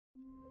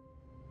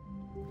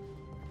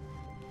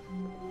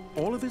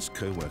All of his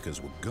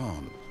co-workers were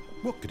gone.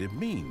 What could it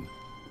mean?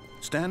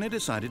 Stanley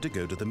decided to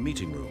go to the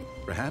meeting room.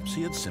 Perhaps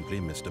he had simply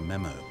missed a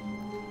memo.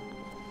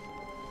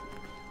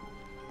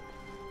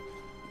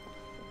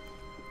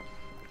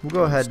 We'll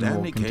go ahead and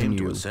Stanley we'll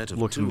continue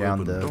looking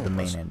down the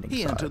main ending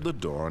He side. entered the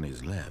door on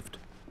his left.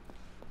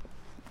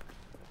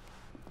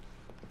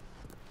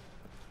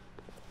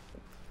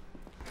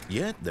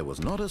 Yet there was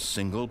not a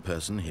single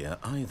person here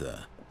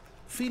either.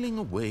 Feeling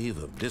a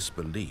wave of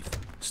disbelief,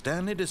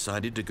 Stanley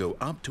decided to go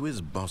up to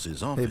his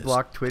boss's office. They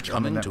blocked Twitch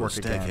on the network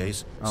again.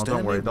 Staircase, Oh, Stanley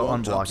don't worry, they'll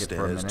walked unblock it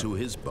for a upstairs minute. to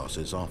his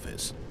boss's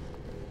office.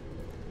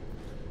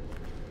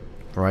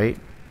 Right?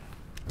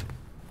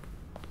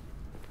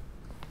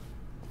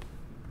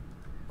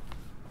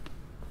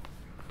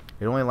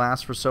 It only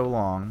lasts for so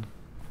long.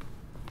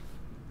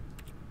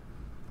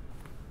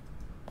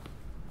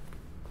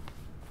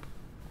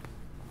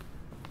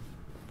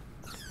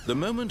 The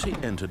moment he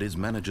entered his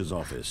manager's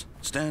office,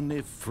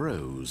 Stanley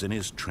froze in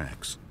his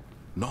tracks.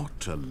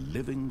 Not a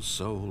living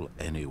soul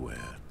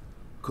anywhere.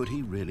 Could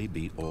he really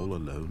be all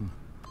alone?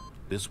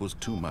 This was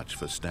too much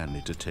for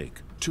Stanley to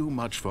take. Too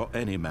much for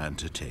any man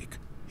to take.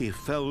 He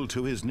fell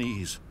to his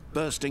knees,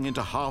 bursting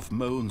into half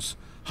moans.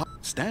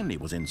 Stanley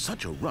was in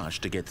such a rush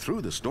to get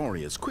through the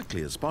story as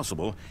quickly as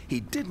possible, he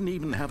didn't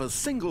even have a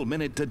single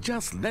minute to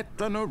just let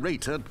the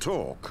narrator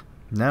talk.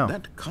 No.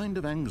 That kind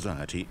of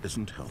anxiety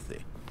isn't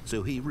healthy.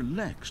 So he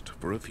relaxed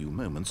for a few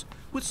moments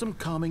with some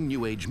calming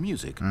New Age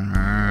music.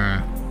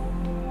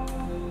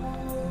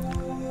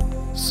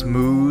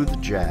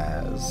 Smooth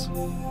jazz.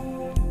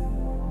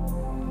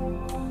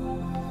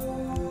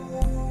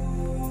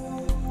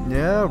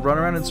 Yeah, run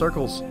around in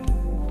circles.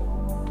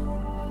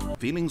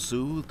 Feeling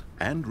soothed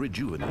and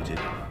rejuvenated,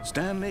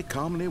 Stanley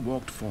calmly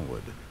walked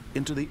forward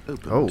into the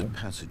opened Oh.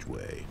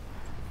 passageway.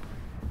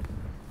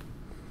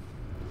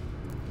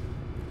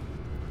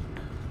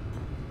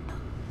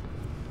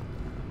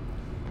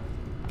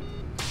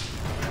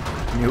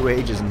 New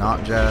Age is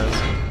not jazz.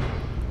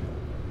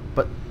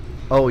 But,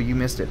 oh, you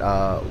missed it.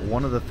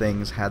 One of the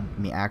things had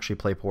me actually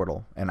play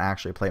Portal and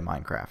actually play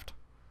Minecraft.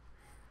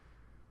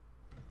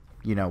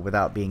 You know,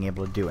 without being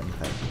able to do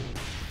anything.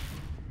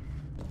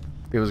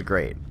 It was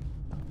great.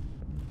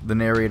 The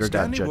narrator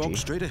got Stanley judgy. walked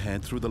straight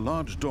ahead through the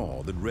large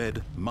door that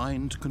read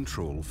Mind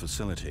Control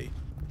Facility.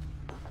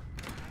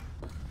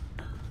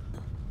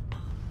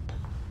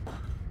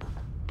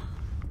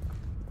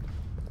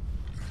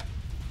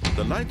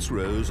 The lights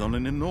rose on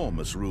an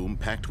enormous room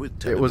packed with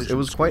television It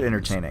was quite screens.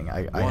 entertaining.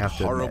 I What have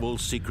to horrible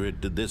admit.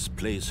 secret did this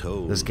place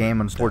hold? This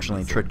game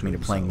unfortunately Stanley tricked thought me to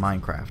playing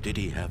himself. Minecraft. Did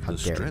he have How the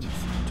dare it.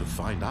 strength to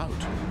find out?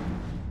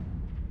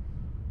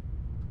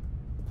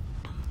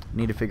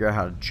 Need to figure out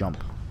how to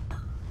jump.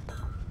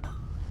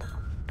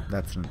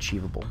 That's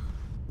unachievable.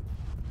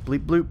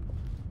 Bleep bloop.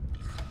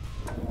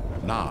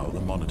 Now the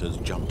monitors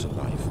jumped to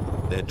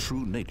life, their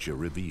true nature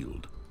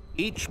revealed.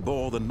 Each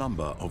bore the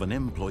number of an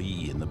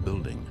employee in the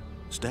building.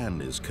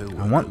 Stanley's co-workers.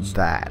 I want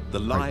that The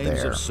right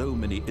lives there. of so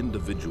many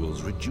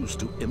individuals reduced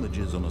to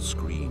images on a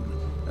screen.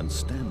 And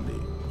Stanley,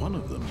 one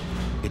of them,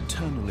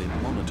 eternally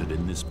monitored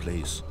in this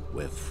place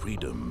where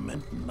freedom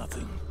meant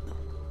nothing.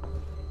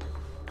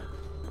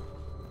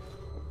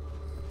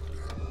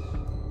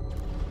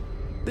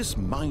 This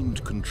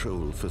mind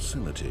control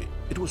facility,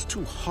 it was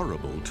too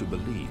horrible to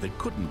believe. It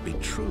couldn't be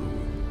true.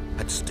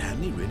 Had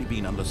Stanley really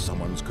been under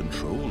someone's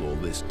control all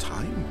this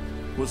time?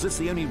 Was this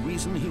the only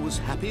reason he was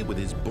happy with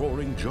his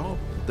boring job?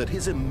 That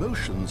his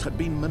emotions had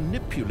been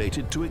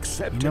manipulated to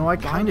accept You know, I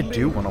him kind of blindly?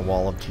 do want a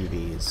wall of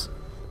TVs.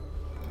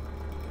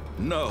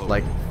 No.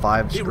 Like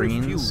 5 He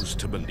screens. refused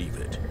to believe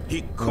it.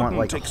 He couldn't want,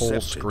 like, a accept whole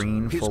it.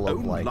 screen His full of,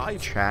 own like,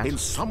 life chat. in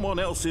someone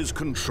else's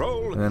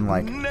control. And then,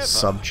 like, Never.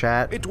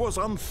 sub-chat. It was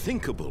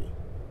unthinkable,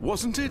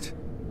 wasn't it?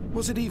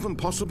 Was it even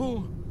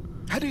possible?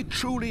 Had he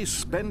truly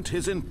spent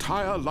his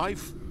entire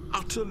life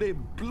utterly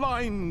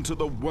blind to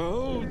the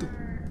world?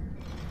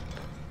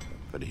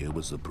 But here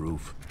was the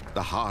proof.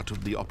 The heart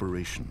of the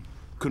operation.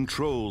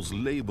 Controls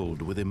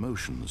labeled with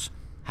emotions.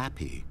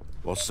 Happy,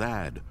 or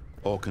sad,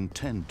 or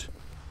content.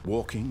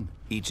 Walking,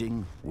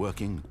 eating,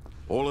 working.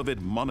 All of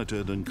it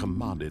monitored and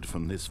commanded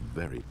from this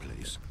very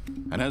place.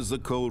 And as the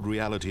cold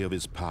reality of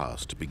his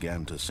past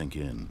began to sink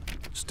in,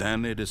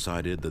 Stanley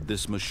decided that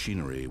this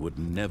machinery would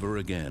never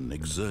again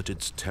exert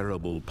its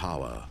terrible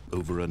power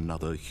over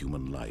another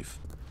human life.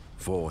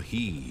 For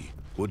he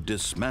would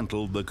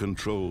dismantle the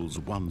controls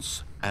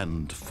once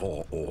and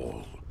for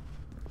all.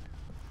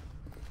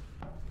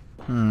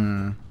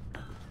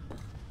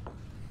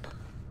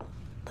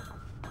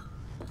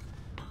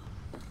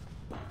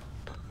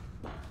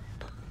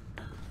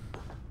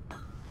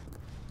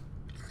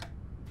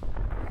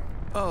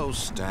 Oh,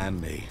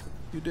 Stanley,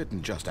 you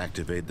didn't just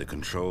activate the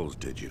controls,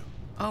 did you?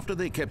 After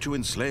they kept you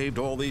enslaved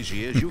all these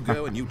years, you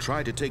go and you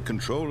try to take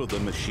control of the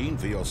machine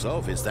for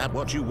yourself. Is that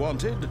what you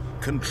wanted?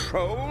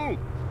 Control?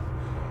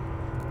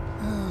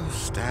 Oh,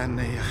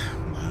 Stanley,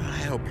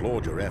 I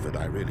applaud your effort,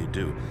 I really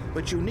do.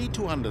 But you need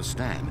to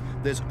understand,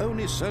 there's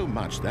only so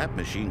much that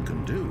machine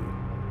can do.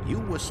 You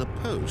were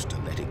supposed to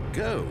let it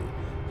go,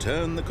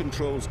 turn the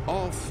controls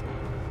off,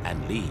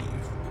 and leave.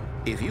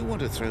 If you want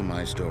to throw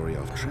my story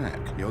off track,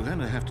 you're going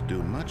to have to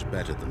do much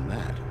better than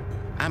that.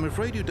 I'm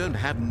afraid you don't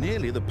have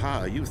nearly the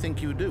power you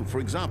think you do. For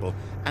example,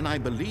 and I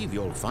believe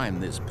you'll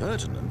find this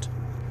pertinent,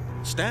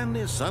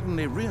 Stanley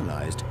suddenly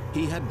realized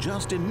he had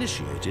just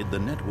initiated the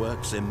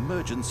network's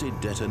emergency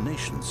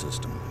detonation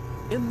system.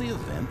 In the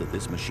event that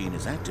this machine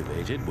is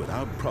activated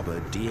without proper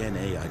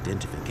DNA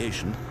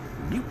identification,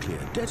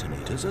 nuclear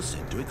detonators are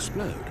said to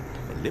explode,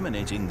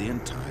 eliminating the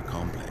entire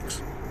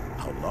complex.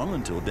 How long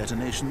until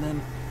detonation then?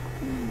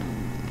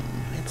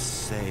 Let's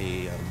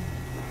say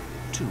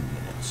 2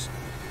 minutes.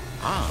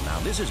 Ah, now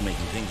this is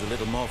making things a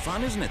little more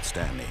fun, isn't it,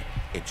 Stanley?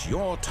 It's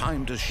your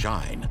time to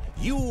shine.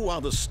 You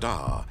are the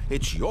star.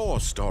 It's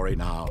your story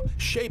now.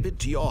 Shape it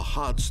to your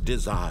heart's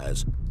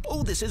desires.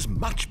 Oh, this is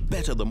much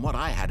better than what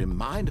I had in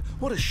mind.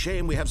 What a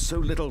shame we have so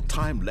little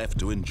time left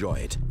to enjoy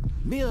it.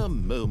 Mere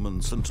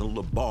moments until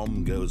the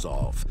bomb goes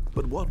off.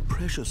 But what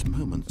precious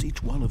moments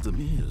each one of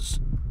them is.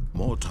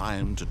 More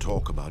time to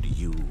talk about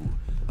you,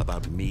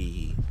 about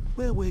me,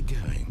 where we're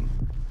going,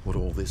 what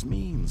all this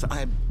means.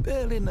 I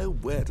barely know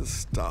where to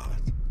start.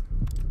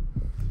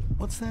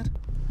 What's that?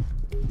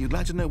 You'd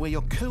like to know where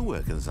your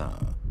co-workers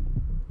are?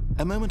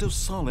 A moment of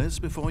solace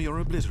before you're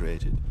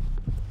obliterated?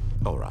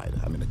 All right,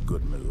 I'm in a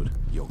good mood.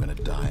 You're gonna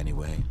die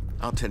anyway.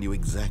 I'll tell you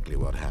exactly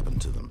what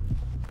happened to them.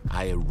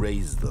 I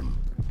erased them.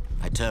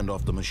 I turned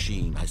off the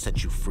machine. I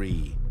set you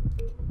free.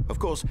 Of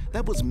course,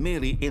 that was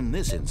merely in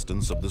this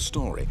instance of the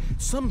story.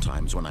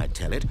 Sometimes when I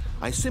tell it,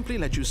 I simply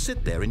let you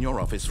sit there in your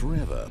office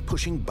forever,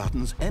 pushing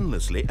buttons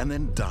endlessly and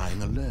then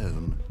dying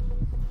alone.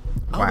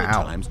 Wow. Other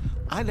times,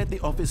 I let the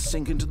office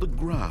sink into the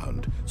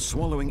ground,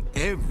 swallowing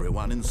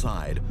everyone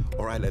inside,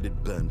 or I let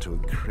it burn to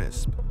a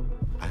crisp.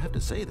 I have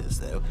to say this,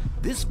 though,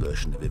 this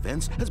version of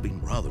events has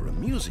been rather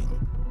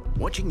amusing.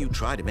 Watching you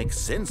try to make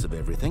sense of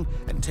everything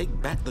and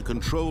take back the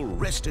control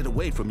wrested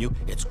away from you,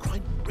 it's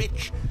quite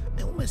rich.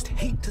 I almost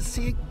hate to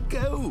see it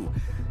go.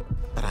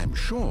 But I'm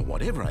sure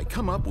whatever I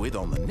come up with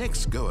on the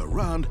next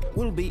go-around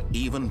will be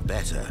even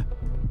better.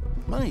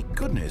 My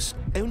goodness,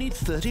 only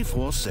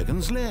 34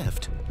 seconds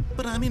left.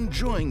 But I'm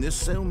enjoying this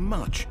so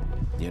much.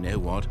 You know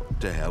what?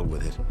 To hell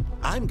with it.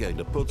 I'm going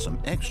to put some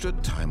extra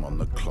time on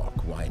the clock,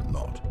 why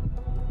not?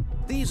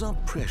 These are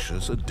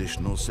precious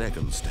additional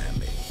seconds,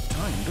 Stanley.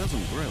 Time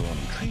doesn't grow on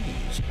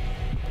trees.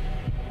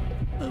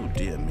 Oh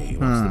dear me,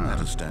 what's the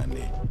matter,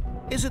 Stanley?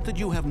 Is it that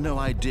you have no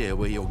idea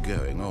where you're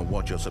going or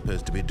what you're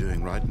supposed to be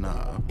doing right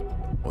now?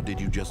 Or did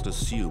you just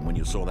assume when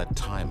you saw that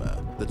timer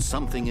that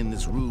something in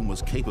this room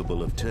was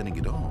capable of turning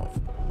it off?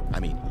 I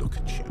mean, look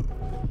at you.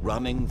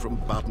 Running from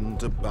button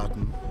to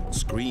button,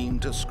 screen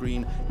to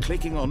screen,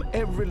 clicking on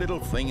every little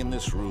thing in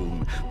this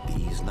room.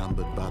 These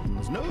numbered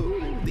buttons, no,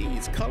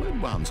 these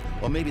colored ones,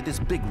 or maybe this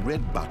big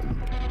red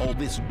button, or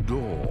this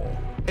door.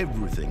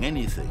 Everything,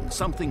 anything,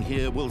 something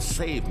here will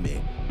save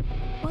me.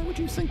 Why would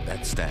you think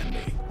that,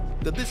 Stanley?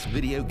 That this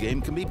video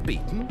game can be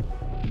beaten?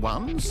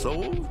 Won?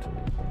 Solved?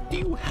 Do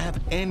you have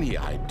any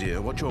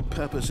idea what your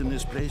purpose in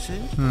this place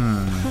is?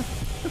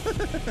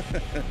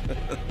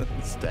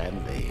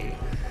 Stanley,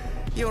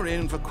 you're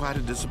in for quite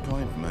a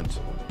disappointment.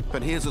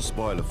 But here's a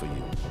spoiler for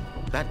you.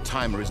 That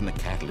timer isn't a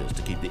catalyst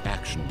to keep the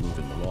action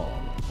moving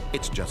along.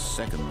 It's just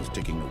seconds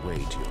ticking away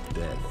to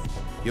your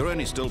death. You're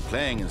only still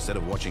playing instead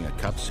of watching a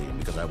cutscene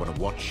because I want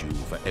to watch you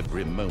for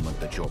every moment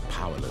that you're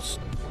powerless.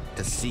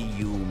 To see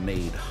you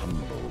made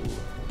humble.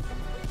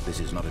 This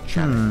is not a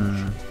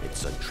challenge,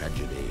 it's a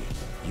tragedy.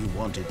 You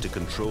wanted to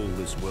control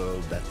this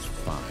world, that's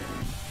fine.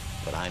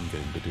 But I'm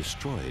going to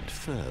destroy it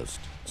first,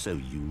 so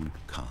you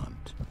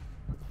can't.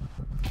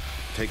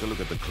 Take a look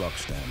at the clock,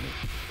 Stanley.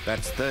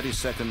 That's 30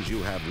 seconds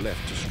you have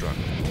left to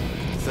struggle.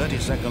 30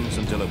 seconds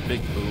until a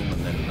big boom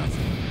and then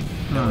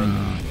nothing. No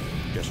ending.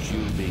 Just you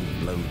being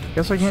blown to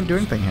Guess I can't do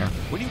anything here.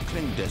 Will you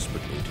cling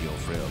desperately to your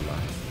frail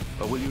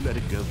life, or will you let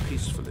it go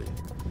peacefully?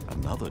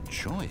 Another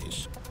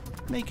choice.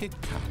 Make it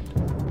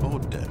count, or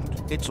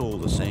don't. It's all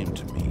the same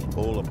to me,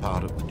 all a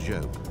part of the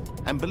joke.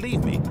 And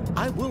believe me,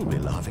 I will be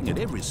laughing at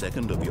every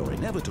second of your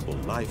inevitable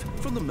life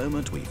from the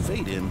moment we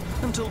fade in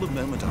until the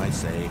moment I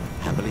say,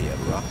 happily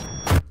ever after.